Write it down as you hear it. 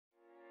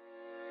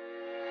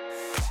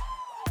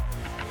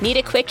Need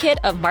a quick hit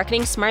of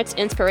Marketing Smarts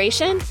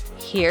inspiration?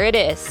 Here it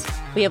is.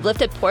 We have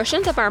lifted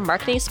portions of our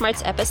Marketing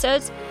Smarts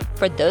episodes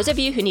for those of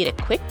you who need a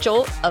quick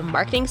jolt of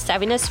marketing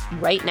savviness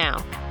right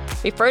now.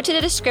 Refer to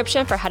the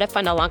description for how to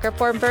find a longer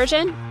form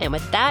version. And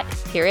with that,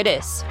 here it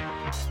is.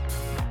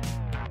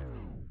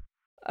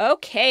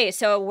 Okay,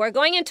 so we're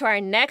going into our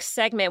next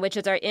segment, which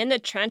is our In the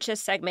Trenches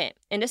segment.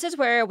 And this is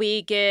where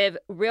we give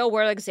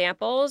real-world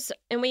examples,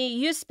 and we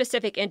use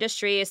specific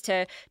industries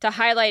to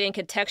highlight and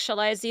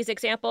contextualize these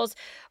examples,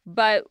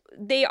 but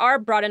they are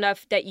broad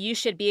enough that you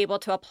should be able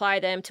to apply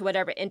them to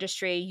whatever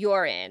industry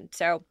you're in.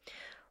 So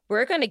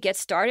we're going to get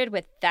started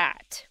with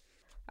that.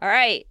 All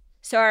right,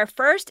 so our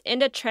first In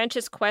the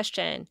Trenches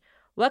question: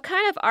 what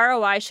kind of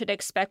ROI should I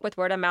expect with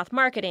word-of-mouth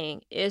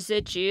marketing? Is the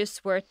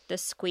juice worth the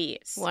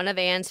squeeze? One of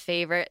Anne's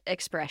favorite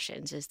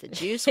expressions is the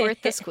juice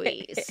worth the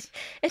squeeze.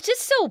 It's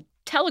just so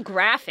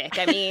telegraphic.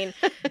 I mean,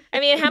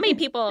 how many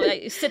people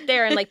sit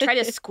there and try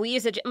to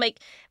squeeze it? When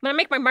I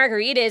make my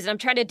margaritas, and I'm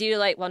trying to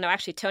do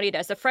actually Tony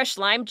does the fresh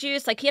lime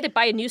juice. He had to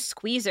buy a new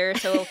squeezer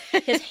so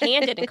his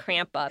hand didn't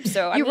cramp up.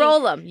 So you roll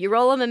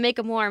them and make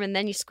them warm, and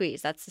then you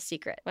squeeze. That's the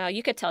secret. Well,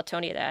 you could tell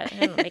Tony that.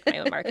 I don't make my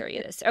own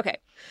margaritas. Okay.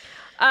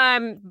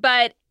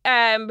 But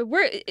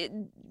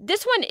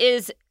this one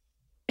is,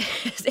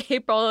 as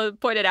April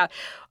pointed out,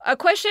 a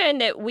question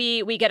that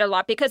we get a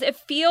lot because it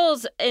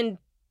feels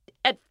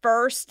at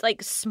first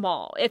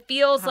small. It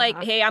feels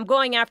like, hey, I'm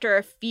going after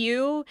a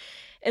few,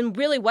 and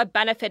really what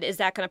benefit is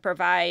that going to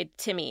provide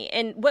to me?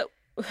 And what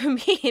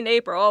me and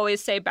April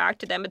always say back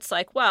to them, it's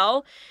like,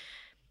 well,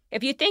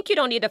 if you think you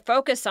don't need to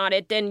focus on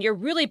it, then you're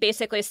really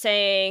basically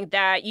saying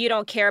that you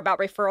don't care about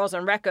referrals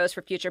and recos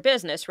for future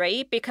business,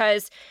 right?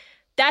 Because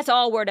that's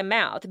all word of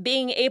mouth.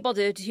 Being able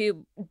to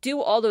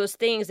do all those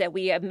things that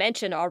we have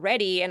mentioned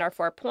already in our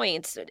 4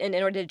 points in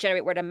order to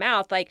generate word of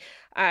mouth,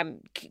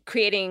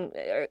 creating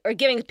or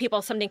giving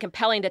people something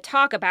compelling to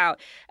talk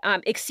about,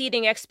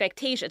 exceeding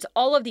expectations,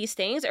 all of these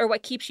things are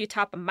what keeps you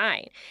top of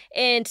mind.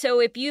 And so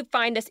if you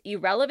find this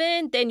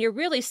irrelevant, then you're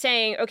really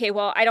saying, okay,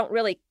 well, I don't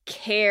really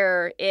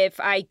care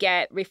if I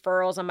get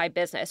referrals on my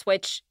business,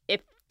 which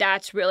if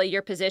that's really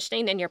your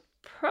positioning, then you're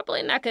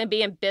probably not going to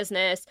be in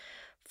business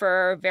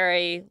for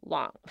very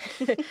long.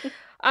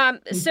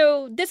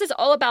 So this is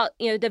all about,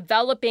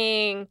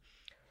 developing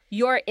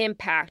your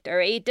impact, all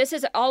right? This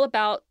is all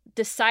about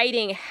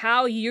deciding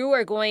how you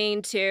are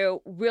going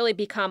to really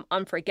become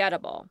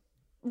unforgettable.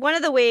 One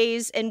of the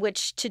ways in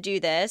which to do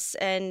this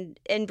and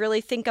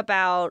really think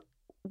about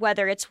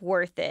whether it's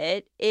worth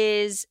it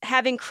is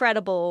having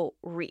credible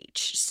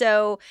reach.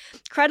 So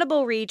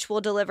credible reach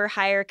will deliver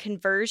higher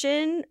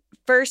conversion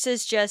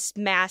versus just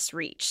mass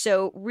reach.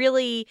 So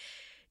really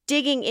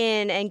digging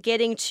in and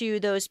getting to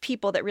those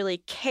people that really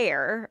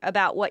care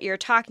about what you're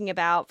talking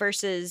about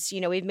versus,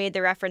 we've made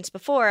the reference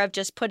before of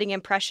just putting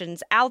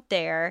impressions out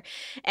there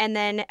and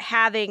then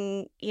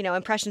having,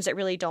 impressions that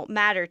really don't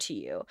matter to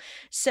you.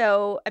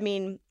 So,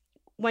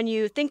 when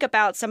you think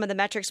about some of the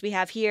metrics we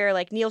have here,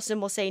 like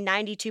Nielsen will say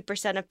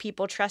 92% of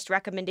people trust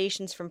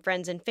recommendations from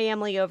friends and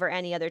family over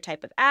any other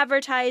type of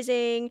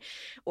advertising,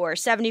 or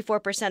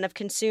 74% of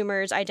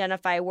consumers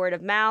identify word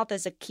of mouth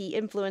as a key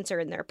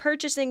influencer in their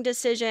purchasing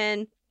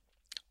decision.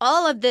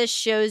 All of this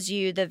shows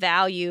you the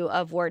value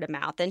of word of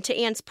mouth. And to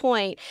Anne's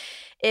point,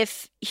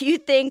 if you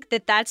think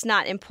that that's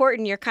not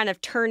important, you're kind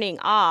of turning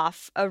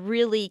off a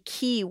really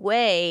key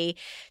way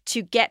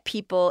to get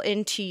people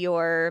into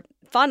your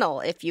funnel,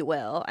 if you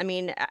will.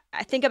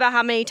 I think about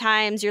how many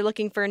times you're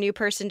looking for a new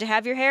person to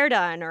have your hair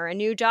done, or a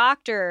new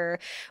doctor,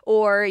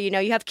 or,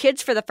 you have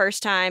kids for the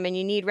first time and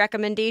you need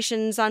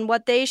recommendations on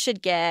what they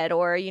should get,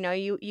 or,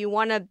 you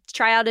want to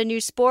try out a new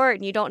sport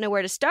and you don't know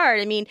where to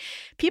start.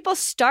 People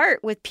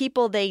start with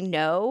people they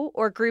know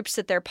or groups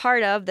that they're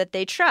part of that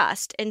they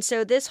trust. And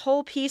so this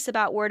whole piece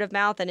about word of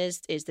mouth and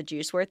is the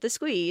juice worth the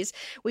squeeze,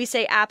 we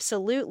say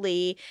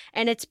absolutely.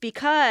 And it's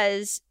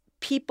because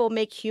people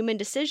make human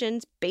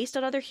decisions based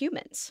on other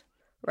humans.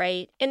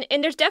 Right. And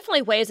there's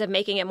definitely ways of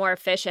making it more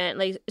efficient.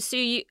 We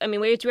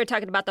were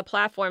talking about the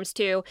platforms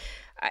too.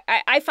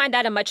 I find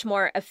that a much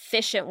more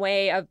efficient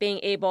way of being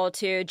able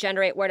to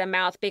generate word of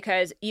mouth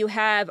because you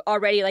have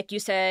already, like you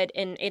said,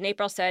 and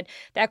April said,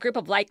 that group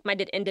of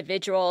like-minded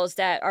individuals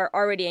that are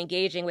already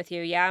engaging with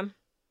you. Yeah.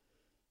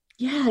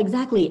 Yeah,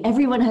 exactly.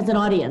 Everyone has an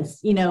audience.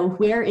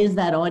 Where is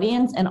that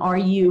audience? And are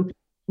you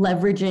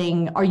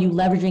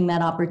leveraging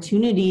that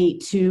opportunity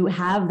to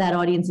have that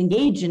audience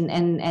engage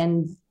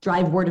and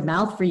drive word of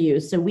mouth for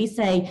you? So we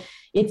say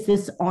it's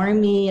this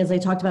army, as I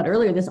talked about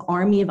earlier, this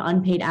army of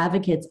unpaid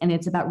advocates, and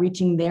it's about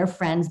reaching their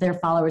friends, their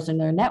followers, and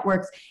their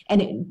networks.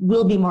 And it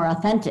will be more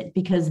authentic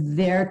because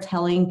they're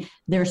telling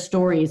their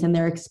stories and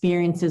their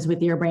experiences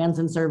with your brands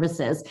and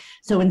services.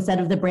 So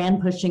instead of the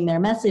brand pushing their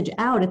message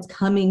out, it's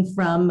coming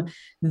from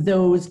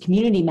those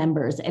community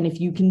members. And if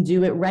you can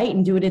do it right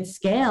and do it at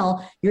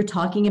scale, you're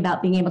talking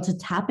about being able to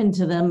tap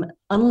into them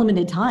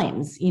unlimited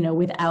times,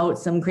 without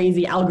some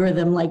crazy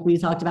algorithm like we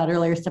talked about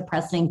earlier,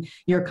 suppressing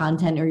your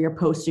content or your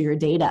posts or your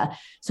data.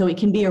 So it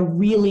can be a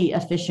really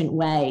efficient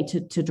way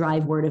to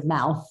drive word of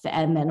mouth.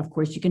 And then, of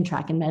course, you can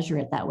track and measure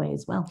it that way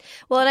as well.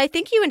 Well, and I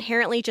think you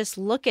inherently just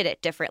look at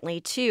it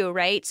differently too,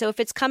 right? So if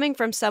it's coming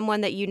from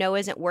someone that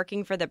isn't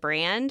working for the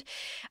brand,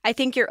 I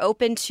think you're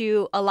open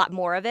to a lot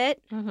more of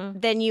it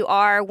than you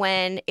are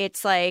when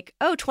it's like,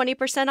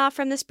 20% off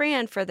from this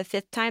brand for the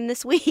 5th time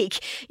this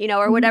week,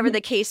 or whatever the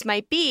case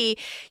might be.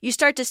 You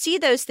start to see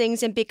those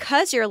things, and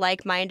because you're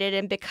like-minded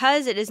and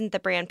because it isn't the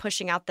brand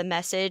pushing out the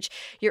message,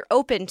 you're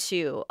open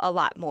to a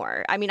lot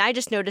more. I mean, I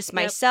just noticed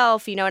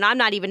myself, and I'm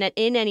not even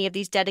in any of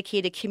these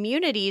dedicated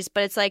communities,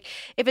 but it's like,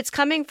 if it's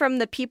coming from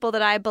the people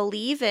that I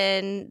believe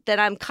in, that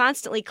I'm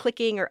constantly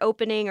clicking or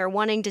opening or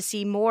wanting to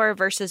see more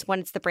versus when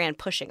it's the brand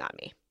pushing on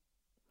me.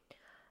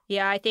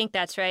 Yeah, I think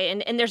that's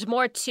right. And there's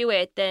more to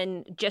it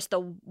than just the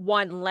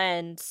one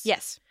lens.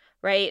 Yes.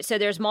 Right. So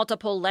there's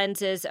multiple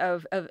lenses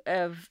of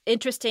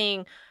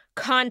interesting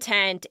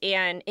content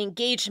and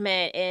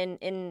engagement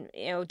and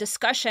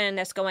discussion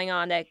that's going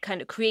on that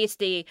kind of creates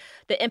the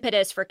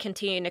impetus for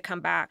continuing to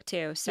come back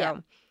too. So, yeah.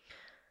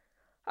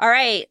 All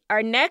right.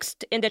 Our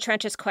next In the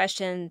Trenches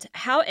questions: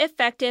 how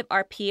effective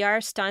are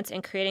PR stunts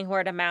in creating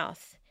word of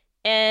mouth?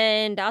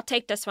 And I'll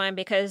take this one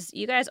because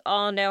you guys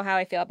all know how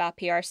I feel about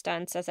PR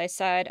stunts. As I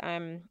said,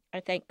 I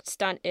think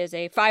stunt is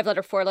a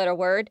 5-letter, 4-letter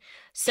word.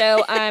 So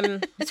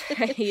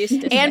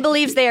used to Anne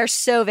believes they are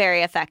so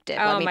very effective.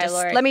 Oh, my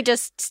Lord. Let me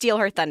just steal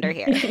her thunder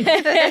here.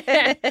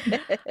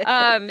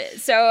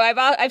 So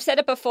I've said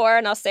it before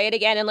and I'll say it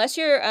again. Unless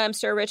you're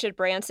Sir Richard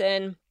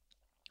Branson,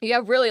 you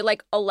have really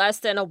like a less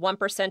than a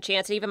 1%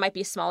 chance, it even might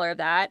be smaller of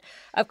that,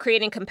 of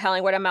creating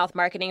compelling word of mouth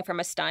marketing from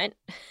a stunt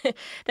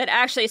that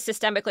actually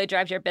systemically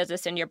drives your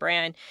business and your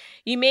brand.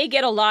 You may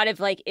get a lot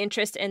of like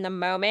interest in the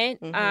moment.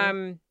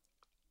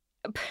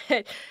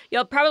 But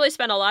you'll probably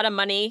spend a lot of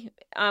money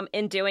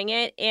in doing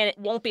it, and it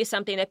won't be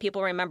something that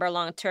people remember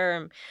long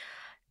term.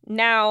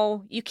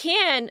 Now, you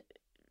can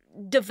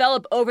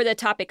develop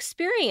over-the-top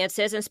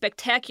experiences and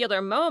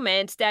spectacular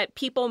moments that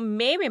people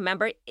may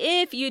remember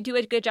if you do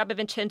a good job of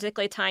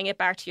intrinsically tying it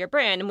back to your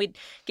brand. And we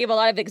gave a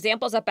lot of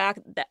examples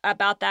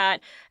about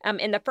that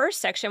in the first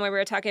section when we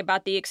were talking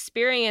about the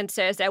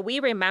experiences that we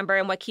remember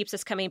and what keeps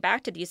us coming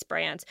back to these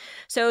brands.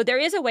 So there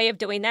is a way of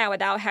doing that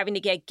without having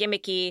to get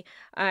gimmicky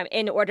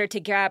in order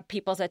to grab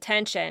people's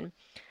attention.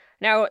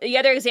 Now, the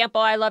other example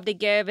I love to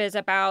give is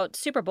about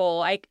Super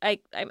Bowl. I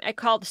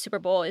call it the Super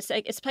Bowl. It's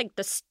like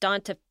the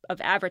stunt of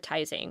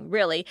advertising,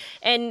 really.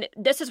 And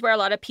this is where a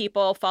lot of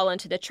people fall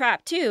into the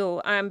trap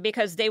too,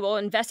 because they will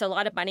invest a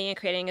lot of money in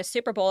creating a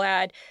Super Bowl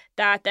ad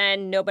that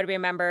then nobody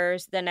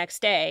remembers the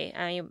next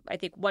day. I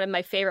think one of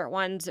my favorite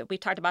ones, we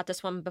talked about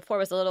this one before,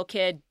 was a little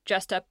kid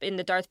dressed up in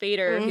the Darth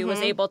Vader who was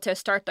able to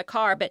start the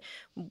car. But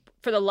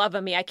for the love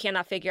of me, I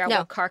cannot figure out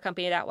what car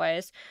company that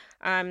was.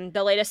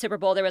 The latest Super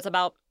Bowl, there was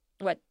about,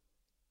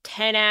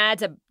 10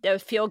 ads,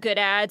 feel-good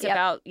ads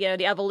about,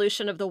 the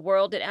evolution of the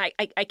world. And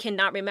I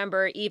cannot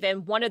remember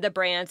even one of the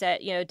brands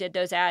that, did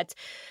those ads.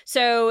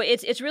 So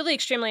it's really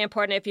extremely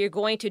important if you're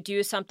going to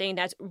do something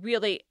that's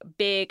really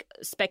big,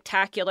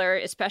 spectacular,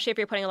 especially if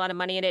you're putting a lot of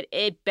money in it,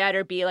 it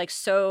better be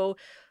so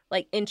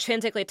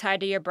intrinsically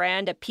tied to your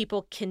brand that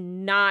people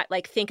cannot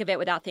think of it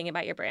without thinking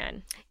about your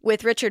brand.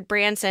 With Richard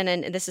Branson,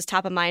 and this is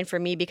top of mind for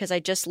me because I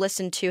just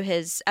listened to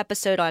his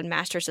episode on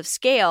Masters of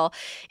Scale,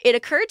 it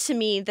occurred to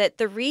me that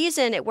the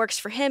reason it works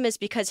for him is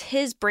because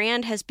his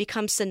brand has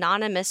become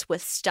synonymous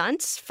with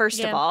stunts,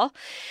 first of all.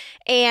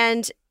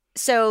 And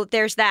so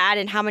there's that,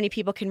 and how many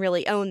people can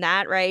really own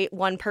that, right?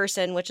 One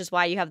person, which is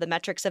why you have the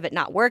metrics of it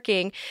not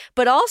working.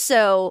 But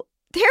also,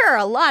 there are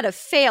a lot of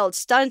failed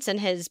stunts in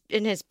his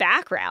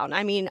background.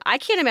 I mean, I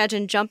can't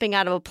imagine jumping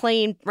out of a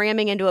plane,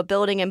 ramming into a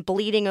building, and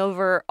bleeding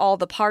over all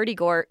the party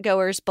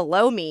goers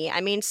below me.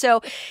 I mean,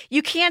 so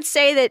you can't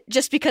say that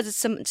just because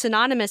it's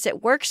synonymous,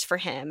 it works for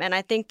him. And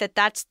I think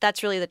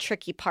that's really the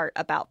tricky part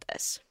about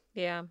this.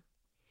 Yeah.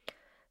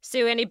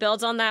 Sue, any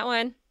builds on that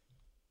one?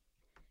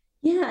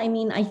 Yeah, I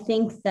mean, I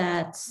think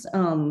that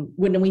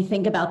when we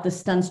think about the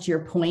stunts, to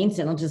your point,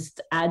 and I'll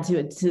just add to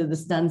it to the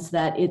stunts,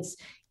 that it's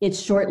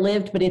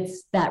short-lived, but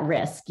it's that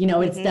risk.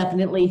 It's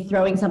definitely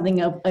throwing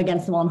something up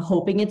against the wall and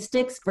hoping it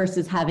sticks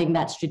versus having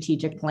that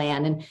strategic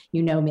plan. And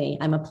you know me,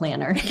 I'm a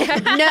planner.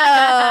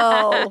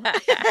 No.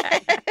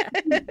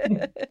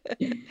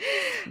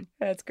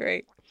 That's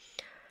great.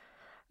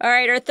 All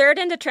right, our third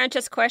In the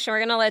Trenches question, we're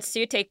going to let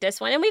Sue take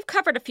this one. And we've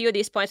covered a few of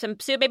these points.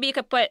 Sue, maybe you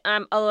could put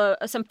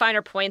some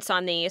finer points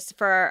on these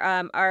for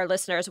our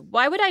listeners.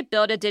 Why would I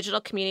build a digital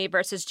community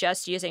versus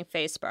just using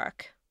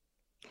Facebook?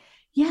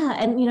 Yeah.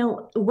 And,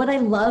 what I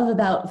love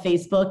about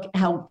Facebook,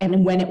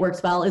 and when it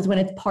works well, is when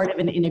it's part of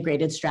an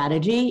integrated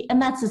strategy.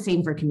 And that's the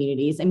same for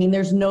communities. I mean,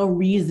 there's no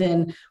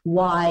reason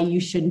why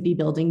you shouldn't be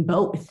building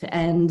both.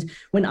 And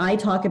when I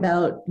talk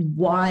about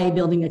why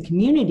building a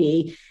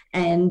community,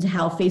 and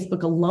how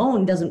Facebook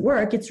alone doesn't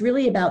work. It's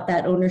really about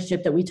that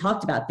ownership that we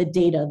talked about, the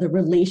data, the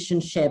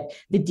relationship,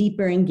 the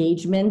deeper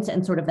engagement,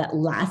 and sort of that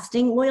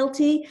lasting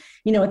loyalty.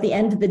 You know, at the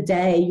end of the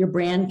day, your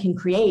brand can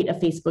create a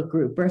Facebook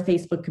group or a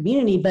Facebook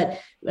community, but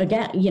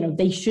again, you know,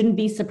 they shouldn't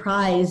be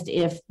surprised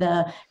if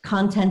the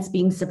content's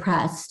being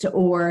suppressed,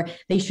 or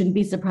they shouldn't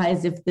be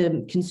surprised if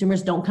the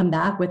consumers don't come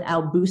back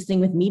without boosting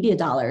with media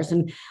dollars.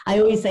 And I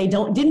always say,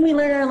 didn't we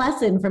learn our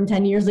lesson from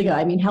 10 years ago?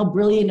 I mean, how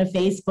brilliant of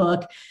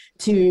Facebook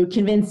to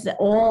convince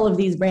all of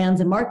these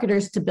brands and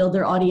marketers to build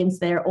their audience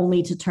there,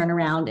 only to turn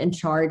around and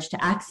charge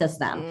to access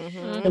them.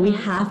 Mm-hmm. So we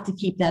have to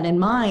keep that in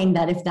mind,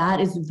 that if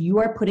you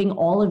are putting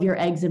all of your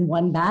eggs in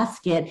one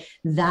basket,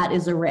 that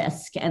is a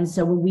risk. And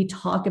so when we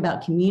talk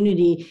about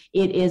community,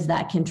 it is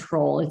that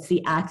control. It's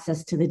the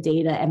access to the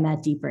data and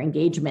that deeper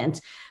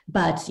engagement.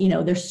 But, you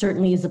know, there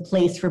certainly is a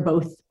place for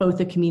both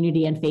a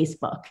community and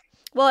Facebook.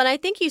 Well, and I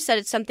think you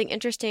said something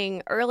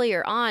interesting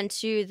earlier on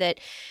too, that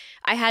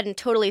I hadn't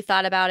totally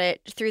thought about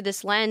it through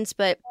this lens,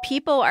 but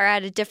people are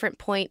at a different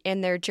point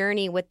in their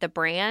journey with the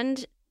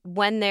brand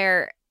when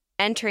they're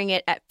entering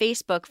it at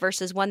Facebook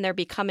versus when they're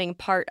becoming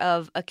part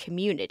of a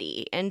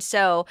community. And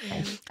so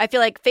I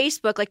feel like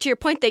Facebook, like to your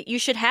point that you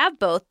should have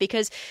both,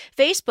 because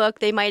Facebook,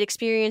 they might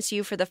experience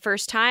you for the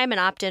first time and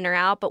opt in or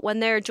out. But when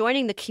they're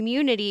joining the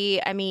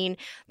community, I mean,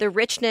 the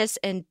richness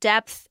and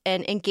depth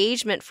and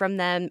engagement from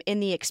them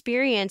in the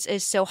experience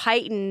is so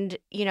heightened,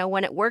 you know,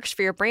 when it works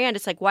for your brand,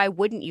 it's like, why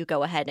wouldn't you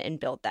go ahead and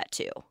build that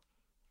too?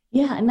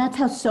 Yeah, and that's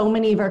how so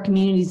many of our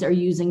communities are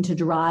using to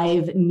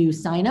drive new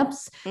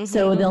signups. Mm-hmm.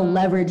 So they'll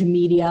leverage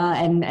media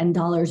and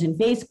dollars in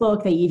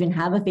Facebook. They even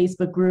have a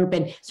Facebook group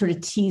and sort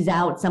of tease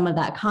out some of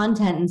that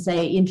content and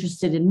say,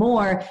 interested in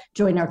more,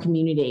 join our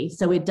community.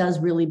 So it does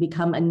really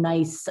become a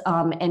nice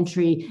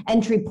entry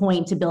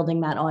point to building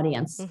that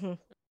audience. Mm-hmm.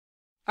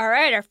 All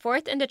right, our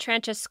fourth in the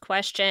trenches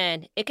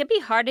question. It can be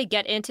hard to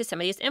get into some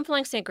of these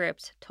influencing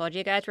groups. Told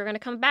you guys we're going to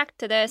come back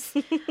to this.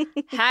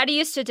 How do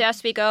you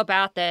suggest we go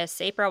about this?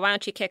 April, why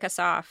don't you kick us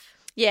off?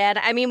 Yeah,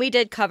 I mean, we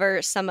did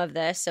cover some of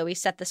this, so we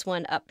set this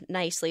one up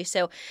nicely.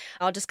 So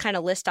I'll just kind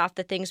of list off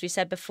the things we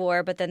said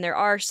before, but then there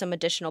are some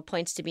additional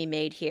points to be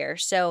made here.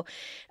 So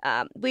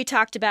we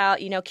talked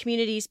about, you know,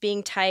 communities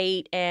being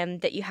tight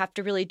and that you have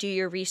to really do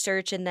your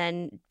research and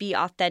then be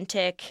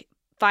authentic,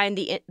 find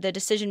the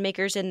decision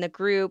makers in the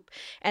group,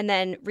 and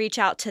then reach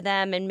out to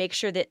them and make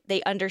sure that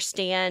they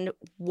understand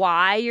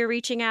why you're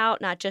reaching out,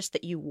 not just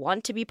that you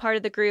want to be part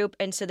of the group,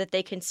 and so that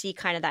they can see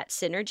kind of that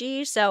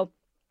synergy. So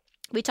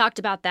we talked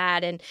about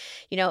that, and,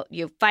 you know,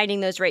 finding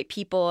those right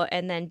people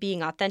and then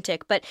being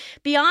authentic. But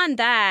beyond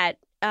that,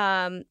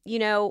 you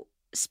know,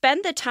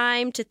 spend the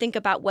time to think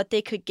about what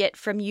they could get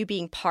from you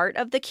being part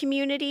of the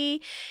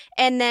community,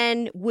 and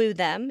then woo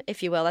them,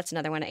 if you will. That's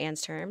another one of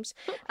Anne's terms,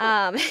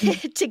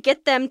 to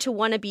get them to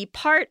want to be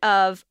part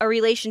of a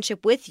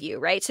relationship with you,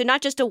 right? So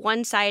not just a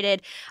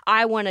one-sided,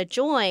 I want to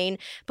join,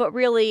 but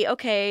really,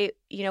 okay,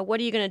 you know, what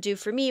are you going to do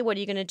for me? What are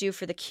you going to do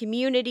for the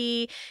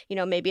community? You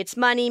know, maybe it's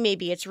money,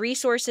 maybe it's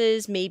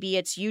resources, maybe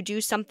it's you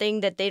do something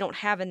that they don't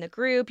have in the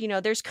group. You know,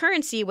 there's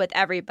currency with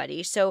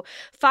everybody. So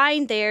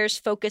find theirs,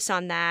 focus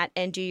on that,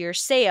 and do your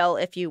sale,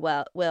 if you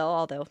will,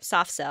 although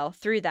soft sell,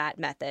 through that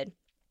method.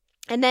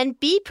 And then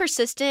be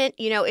persistent.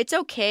 You know, it's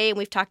okay, and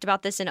we've talked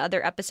about this in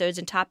other episodes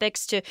and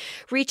topics, to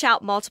reach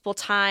out multiple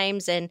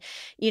times. And,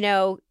 you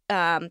know,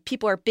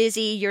 people are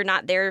busy. You're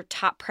not their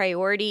top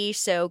priority.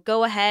 So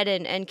go ahead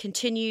and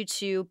continue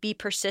to be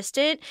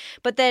persistent,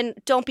 but then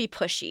don't be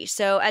pushy.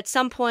 So at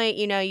some point,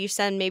 you know, you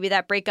send maybe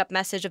that breakup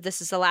message of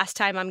this is the last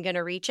time I'm going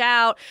to reach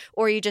out,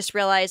 or you just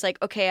realize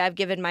like, okay, I've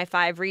given my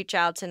 5 reach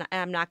outs and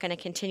I'm not going to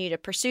continue to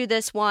pursue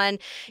this one.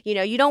 You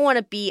know, you don't want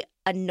to be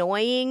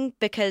annoying,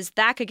 because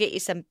that could get you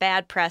some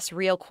bad press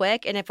real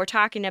quick. And if we're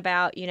talking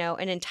about, you know,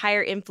 an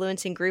entire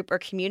influencing group or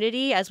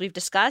community, as we've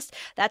discussed,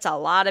 that's a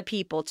lot of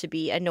people to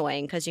be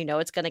annoying, because you know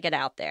it's going to get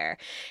out there.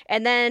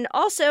 And then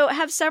also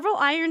have several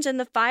irons in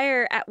the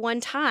fire at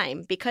one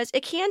time, because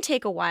it can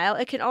take a while.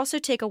 It can also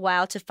take a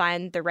while to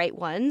find the right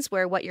ones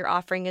where what you're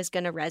offering is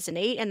going to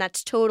resonate, and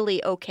that's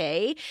totally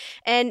okay.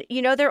 And,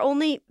 you know, there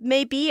only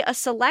may be a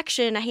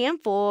selection, a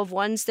handful of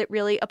ones that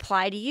really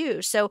apply to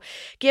you. So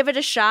give it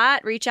a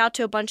shot, reach out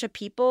to a bunch of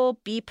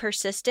people, be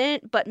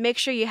persistent, but make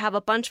sure you have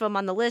a bunch of them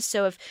on the list.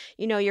 So if,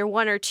 you know, your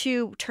 1 or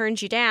 2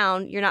 turns you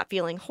down, you're not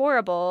feeling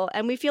horrible.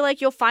 And we feel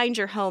like you'll find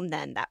your home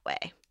then that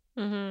way.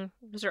 Mm-hmm.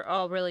 Those are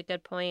all really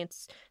good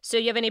points. So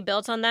you have any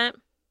builds on that?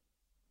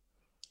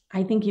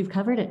 I think you've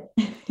covered it.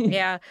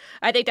 Yeah,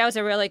 I think that was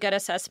a really good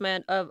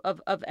assessment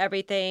of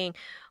everything,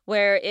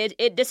 where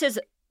this is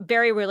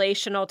very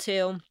relational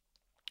too.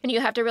 And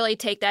you have to really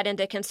take that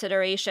into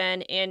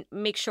consideration and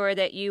make sure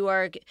that you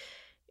are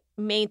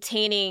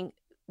maintaining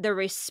the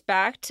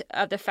respect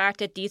of the fact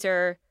that these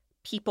are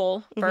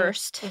people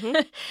first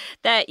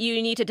that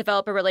you need to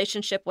develop a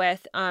relationship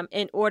with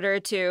in order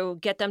to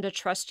get them to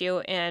trust you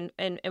and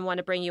want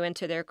to bring you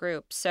into their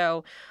group.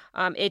 So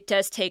it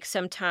does take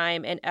some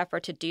time and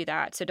effort to do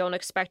that. So don't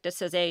expect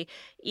this as a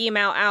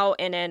email out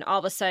and then all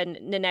of a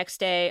sudden the next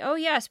day, oh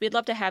yes, we'd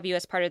love to have you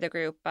as part of the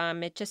group.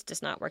 It just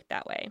does not work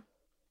that way.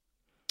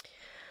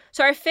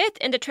 So our fifth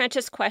in the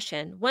trenches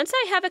question, once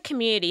I have a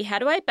community, how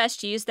do I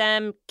best use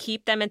them,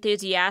 keep them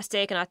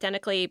enthusiastic, and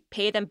authentically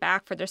pay them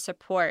back for their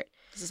support?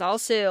 This is all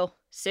Sue.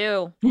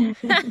 Sue.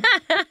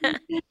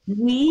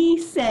 We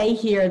say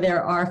here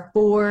there are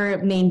 4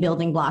 main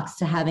building blocks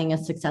to having a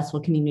successful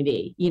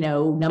community.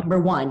 Number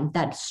 1,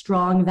 that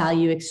strong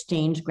value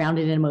exchange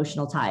grounded in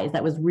emotional ties.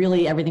 That was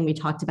really everything we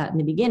talked about in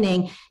the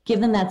beginning. Give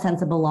them that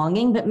sense of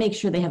belonging, but make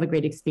sure they have a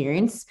great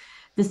experience.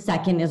 The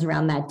second is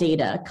around that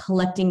data,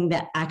 collecting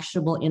the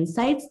actionable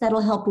insights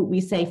that'll help what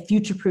we say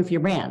future-proof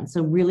your brand.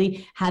 So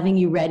really having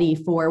you ready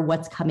for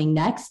what's coming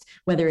next,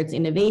 whether it's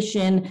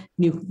innovation,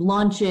 new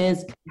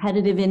launches,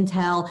 competitive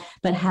intel,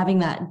 but having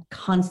that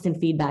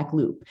constant feedback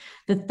loop.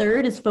 The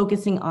third is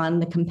focusing on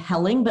the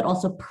compelling, but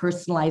also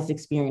personalized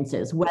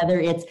experiences,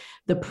 whether it's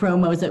the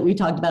promos that we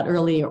talked about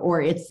earlier,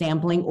 or it's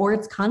sampling, or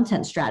it's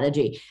content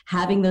strategy.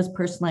 Having those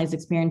personalized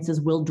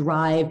experiences will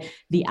drive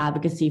the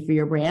advocacy for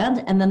your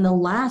brand. And then the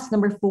last,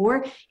 number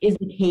 4, is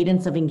the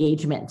cadence of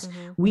engagement.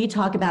 We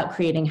talk about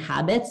creating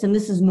habits, and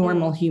this is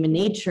normal human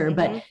nature,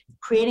 but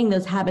creating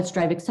those habits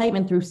drive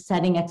excitement through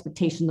setting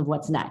expectations of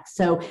what's next.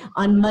 So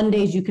on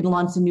Mondays, you can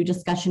launch a new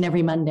discussion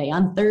every Monday.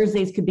 On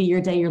Thursdays could be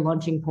your day you're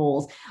launching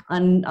polls.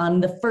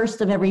 On the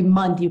first of every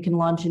month, you can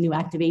launch a new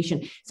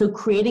activation. So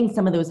creating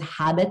some of those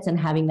habits and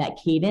having that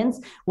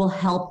cadence will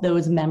help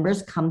those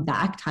members come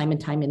back time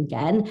and time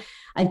again.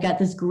 I've got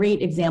this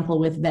great example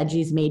with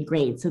Veggies Made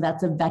Great. So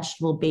that's a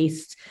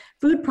vegetable-based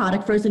food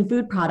product, frozen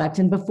food product.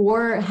 And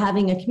before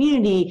having a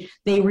community,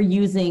 they were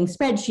using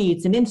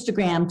spreadsheets and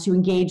Instagram to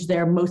engage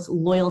their most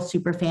loyal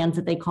super fans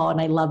that they call, and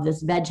I love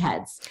this, veg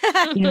heads.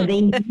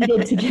 They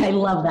needed to, I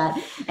love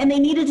that. And they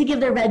needed to give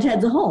their veg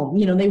heads a home.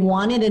 They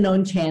wanted an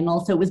own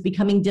channel. So it was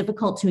becoming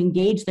difficult to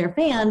engage their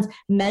fans,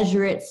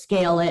 measure it,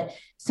 scale it.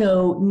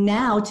 So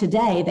now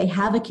today they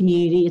have a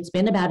community. It's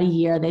been about a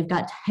year. They've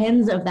got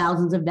tens of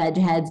thousands of veg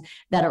heads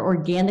that are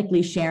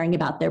organically sharing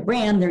about their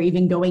brand. They're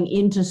even going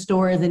into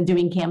stores and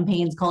doing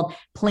campaigns called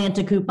Plant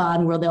a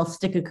Coupon, where they'll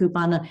stick a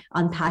coupon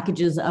on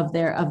packages of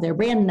their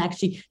brand and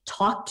actually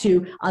talk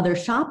to other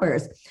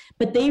shoppers.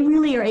 But they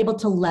really are able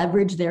to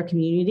leverage their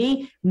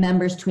community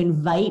members to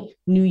invite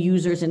new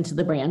users into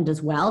the brand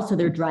as well. So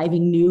they're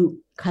driving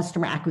new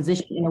customer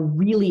acquisition in a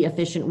really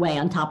efficient way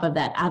on top of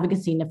that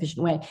advocacy in an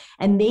efficient way.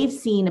 And they've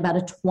seen about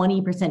a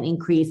 20%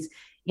 increase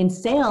in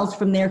sales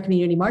from their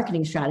community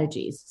marketing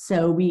strategies.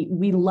 So we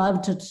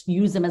love to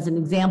use them as an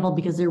example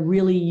because they're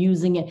really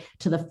using it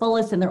to the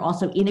fullest, and they're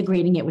also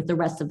integrating it with the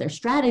rest of their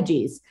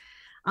strategies.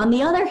 On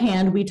the other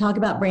hand, we talk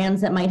about brands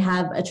that might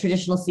have a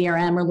traditional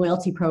CRM or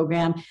loyalty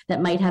program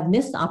that might have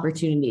missed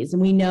opportunities.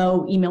 And we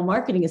know email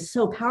marketing is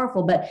so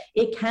powerful, but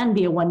it can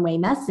be a one-way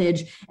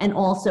message and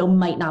also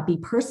might not be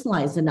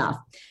personalized enough.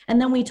 And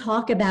then we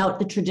talk about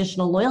the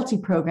traditional loyalty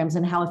programs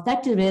and how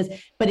effective it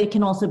is, but it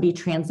can also be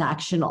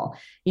transactional.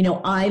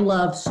 I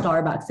love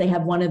Starbucks. They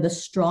have one of the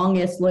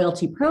strongest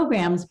loyalty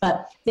programs,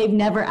 but they've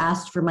never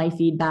asked for my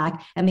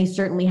feedback, and they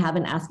certainly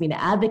haven't asked me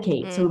to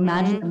advocate. So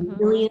imagine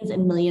millions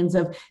and millions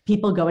of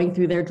people going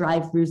through their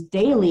drive-thrus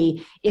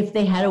daily if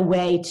they had a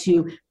way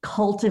to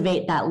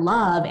cultivate that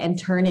love and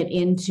turn it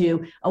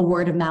into a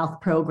word-of-mouth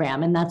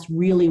program. And that's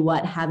really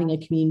what having a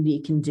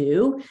community can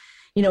do.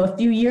 A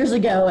few years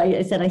ago,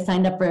 I said I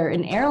signed up for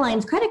an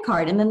airline's credit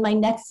card, and then my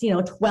next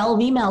 12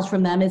 emails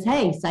from them is,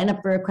 hey, sign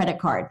up for a credit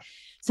card.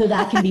 So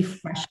that can be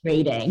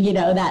frustrating,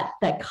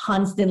 that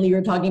constantly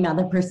you're talking about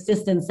the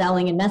persistent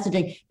selling and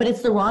messaging, but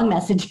it's the wrong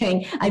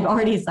messaging. I've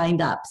already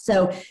signed up.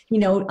 So,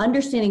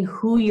 understanding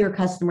who your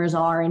customers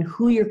are and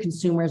who your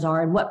consumers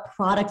are and what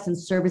products and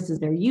services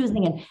they're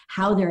using and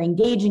how they're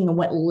engaging and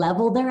what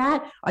level they're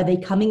at. Are they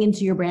coming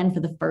into your brand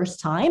for the first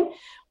time?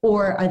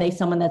 Or are they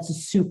someone that's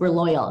super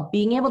loyal?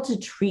 Being able to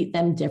treat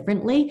them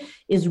differently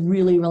is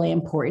really, really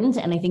important.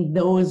 And I think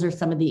those are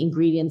some of the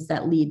ingredients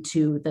that lead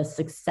to the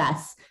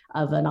success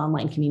of an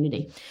online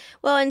community.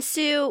 Well, and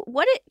Sue,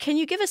 can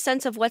you give a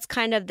sense of what's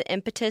kind of the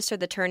impetus or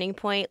the turning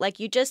point? Like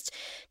you just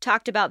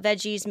talked about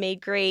Veggies Made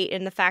Great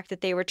and the fact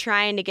that they were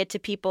trying to get to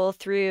people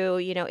through,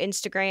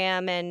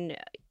 Instagram and,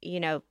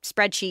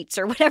 spreadsheets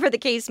or whatever the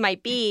case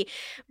might be.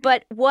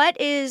 But what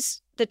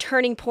is the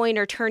turning point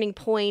or turning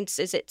points?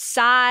 Is it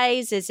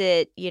size? Is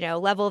it,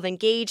 level of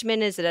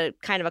engagement? Is it a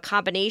kind of a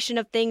combination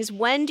of things?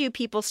 When do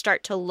people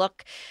start to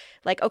look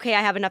like, okay,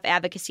 I have enough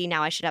advocacy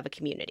now, I should have a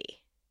community?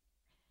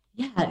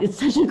 Yeah, it's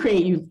such a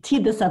great, you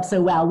teed this up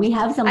so well. We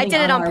have something I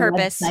did it on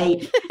purpose.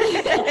 Website.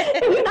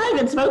 We've not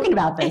even spoken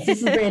about this.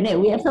 This is brand new.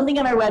 We have something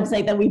on our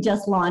website that we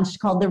just launched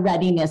called the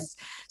Readiness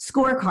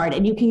Scorecard.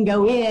 And you can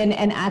go in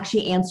and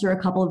actually answer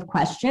a couple of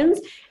questions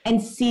and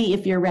see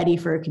if you're ready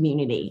for a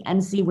community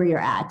and see where you're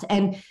at.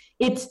 And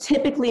it's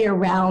typically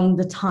around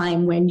the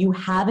time when you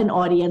have an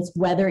audience,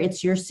 whether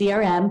it's your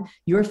CRM,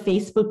 your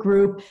Facebook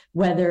group,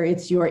 whether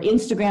it's your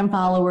Instagram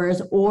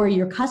followers or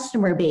your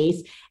customer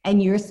base,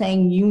 and you're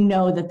saying, you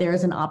know, that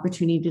there's an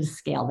opportunity to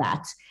scale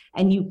that.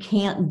 And you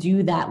can't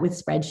do that with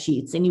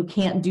spreadsheets, and you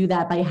can't do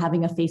that by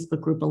having a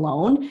Facebook group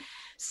alone.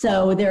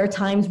 So there are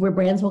times where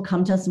brands will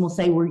come to us and will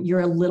say, you're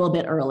a little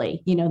bit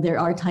early. You know, there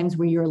are times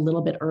where you're a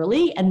little bit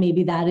early, and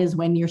maybe that is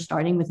when you're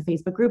starting with a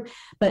Facebook group.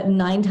 But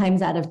 9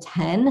 times out of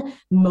 10,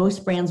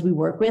 most brands we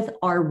work with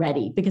are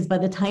ready, because by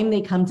the time they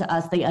come to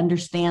us, they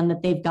understand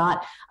that they've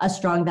got a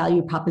strong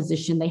value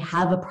proposition. They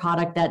have a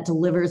product that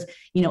delivers,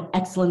 you know,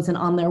 excellence and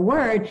on their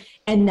word.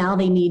 And now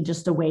they need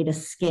just a way to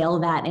scale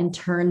that and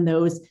turn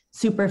those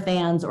super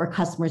fans or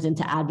customers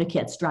into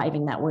advocates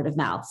driving that word of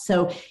mouth.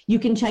 So you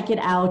can check it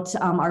out,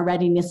 our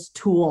readiness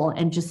tool,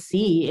 and just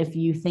see if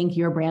you think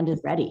your brand is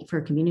ready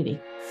for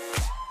community.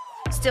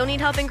 Still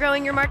need help in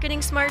growing your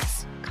marketing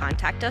smarts?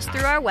 Contact us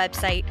through our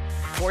website,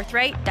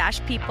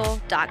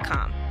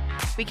 forthright-people.com.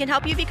 We can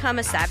help you become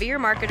a savvier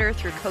marketer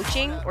through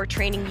coaching or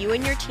training you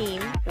and your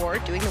team, or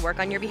doing the work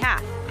on your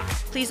behalf.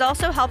 Please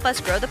also help us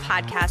grow the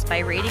podcast by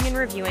rating and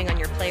reviewing on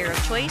your player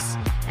of choice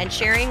and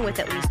sharing with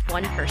at least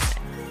one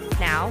person.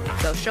 Now,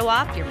 go show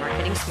off your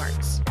marketing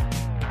smarts.